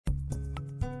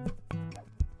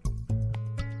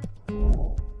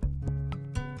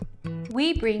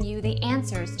We bring you the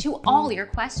answers to all your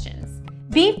questions.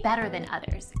 Be better than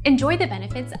others. Enjoy the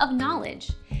benefits of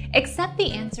knowledge. Accept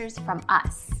the answers from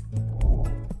us.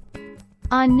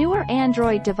 On newer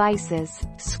Android devices,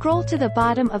 scroll to the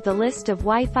bottom of the list of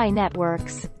Wi-Fi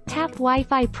networks, tap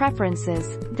Wi-Fi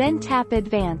Preferences, then tap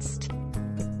Advanced.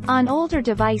 On older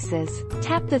devices,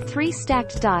 tap the 3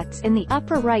 stacked dots in the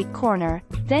upper right corner,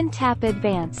 then tap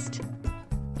Advanced.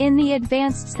 In the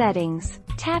Advanced settings,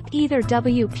 tap either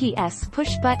WPS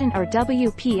Push Button or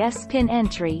WPS Pin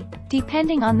Entry,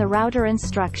 depending on the router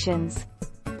instructions.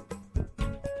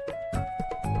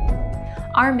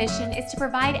 Our mission is to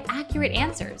provide accurate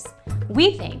answers.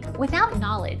 We think without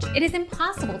knowledge, it is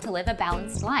impossible to live a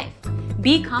balanced life.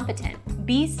 Be competent,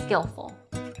 be skillful.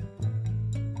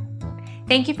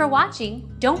 Thank you for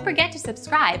watching. Don't forget to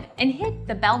subscribe and hit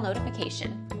the bell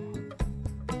notification.